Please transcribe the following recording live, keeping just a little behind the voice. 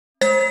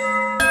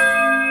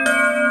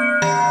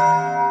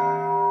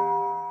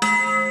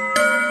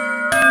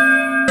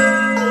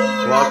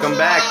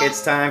back.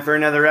 It's time for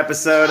another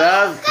episode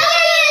of...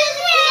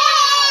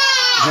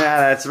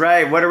 Yeah, that's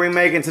right. What are we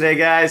making today,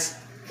 guys?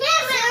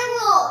 Cinnamon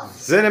rolls.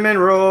 Cinnamon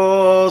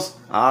rolls.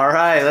 All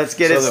right, let's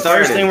get it started.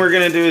 First thing we're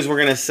going to do is we're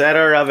going to set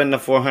our oven to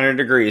 400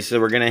 degrees. So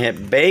we're going to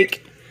hit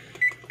bake.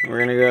 We're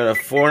going to go to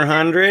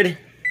 400.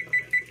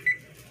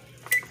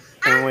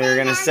 And we're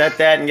going to set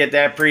that and get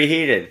that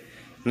preheated.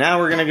 Now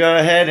we're going to go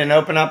ahead and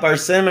open up our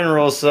cinnamon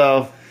rolls.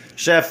 So,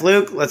 Chef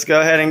Luke, let's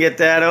go ahead and get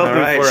that open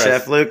for us.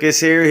 Chef Luke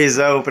is here. He's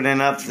opening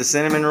up the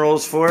cinnamon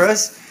rolls for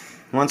us.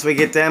 Once we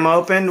get them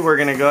opened, we're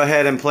going to go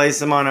ahead and place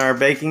them on our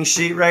baking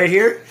sheet right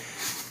here.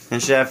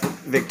 And Chef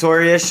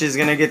Victoria, she's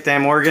going to get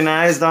them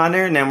organized on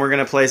there, and then we're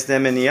going to place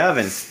them in the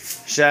oven.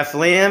 Chef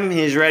Liam,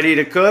 he's ready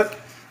to cook.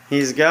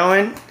 He's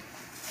going.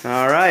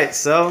 All right,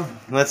 so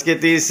let's get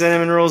these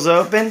cinnamon rolls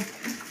open.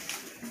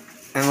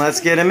 And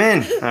let's get them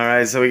in. All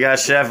right, so we got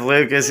Chef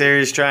Lucas here.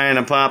 He's trying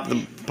to pop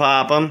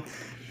them.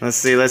 Let's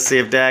see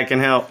if Dad can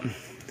help.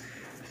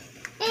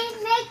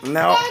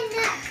 No.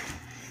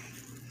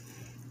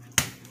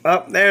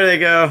 Oh, there they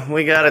go.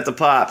 We got it to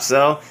pop.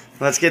 So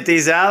let's get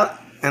these out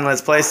and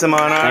let's place them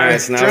on our tray. All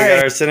right, so now we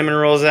got our cinnamon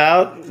rolls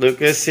out.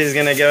 Lucas, he's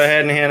gonna go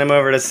ahead and hand them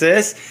over to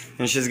Sis,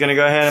 and she's gonna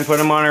go ahead and put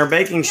them on our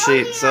baking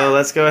sheet. So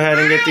let's go ahead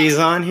and get these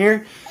on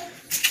here.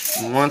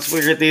 Once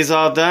we get these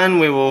all done,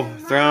 we will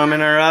throw them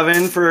in our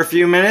oven for a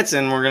few minutes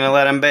and we're going to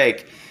let them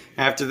bake.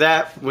 After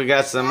that, we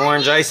got some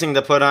orange icing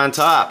to put on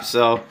top.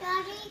 So,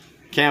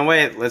 can't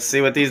wait. Let's see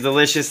what these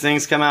delicious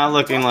things come out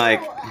looking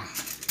like.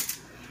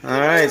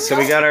 Alright, so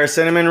we got our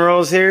cinnamon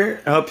rolls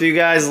here. I hope you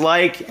guys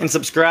like and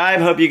subscribe.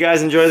 Hope you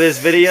guys enjoy this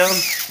video.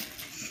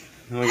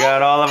 We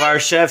got all of our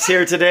chefs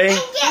here today.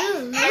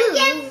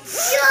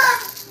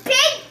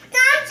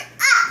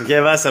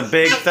 Give us a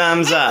big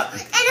thumbs up.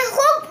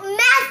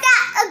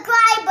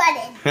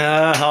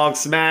 Hulk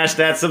smash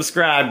that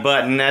subscribe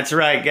button. That's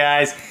right,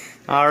 guys.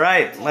 All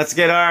right, let's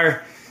get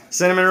our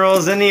cinnamon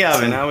rolls in the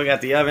oven. Now we got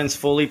the ovens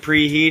fully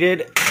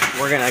preheated.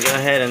 We're gonna go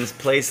ahead and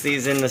place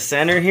these in the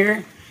center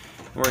here.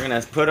 We're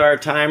gonna put our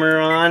timer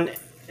on.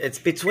 It's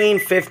between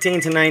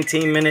 15 to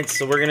 19 minutes,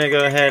 so we're gonna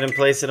go ahead and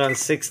place it on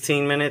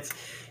 16 minutes,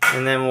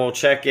 and then we'll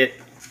check it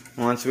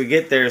once we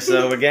get there.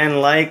 So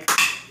again, like,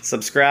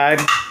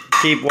 subscribe,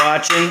 keep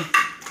watching.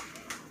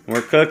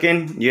 We're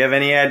cooking. You have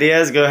any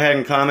ideas? Go ahead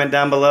and comment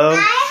down below.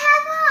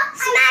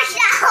 Smash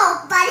that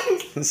Hulk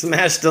button.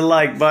 Smash the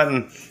like button.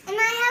 And I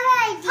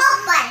have an idea.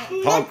 Hulk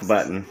button. Hulk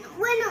button.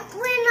 When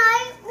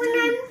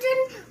I'm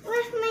done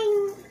with my,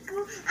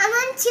 I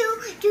want to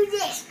do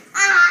this.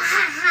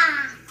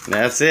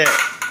 That's it.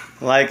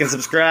 Like and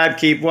subscribe.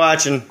 Keep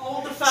watching.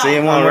 See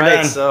you when we're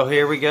done. So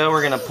here we go.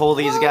 We're gonna pull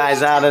these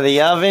guys out of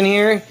the oven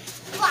here.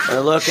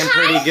 They're looking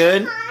pretty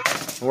good.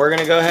 We're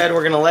gonna go ahead.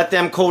 We're gonna let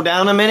them cool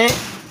down a minute.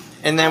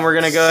 And then we're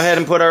going to go ahead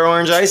and put our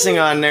orange icing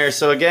on there.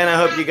 So again, I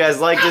hope you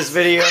guys like this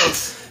video.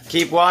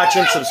 Keep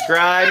watching,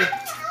 subscribe,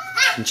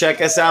 and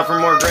check us out for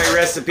more great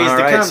recipes to come.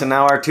 Alright, so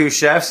now our two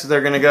chefs, they're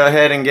going to go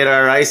ahead and get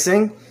our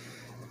icing.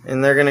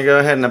 And they're going to go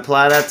ahead and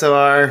apply that to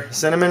our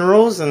cinnamon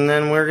rolls. And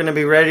then we're going to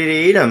be ready to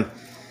eat them.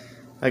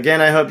 Again,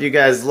 I hope you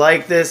guys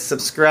like this.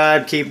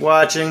 Subscribe, keep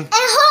watching. And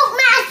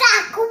Hulk smash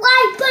that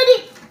like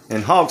button.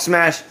 And Hulk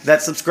smash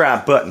that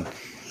subscribe button.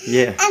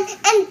 Yeah. And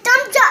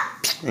thumbs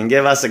up. And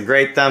give us a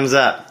great thumbs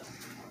up.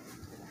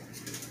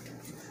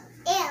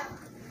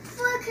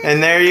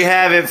 And there you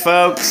have it,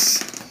 folks.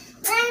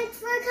 Thanks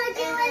for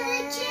cooking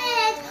with the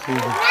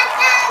kids.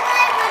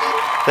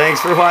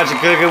 Thanks for watching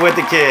Cooking with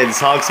the Kids.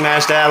 Hulk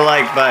smash that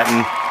like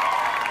button.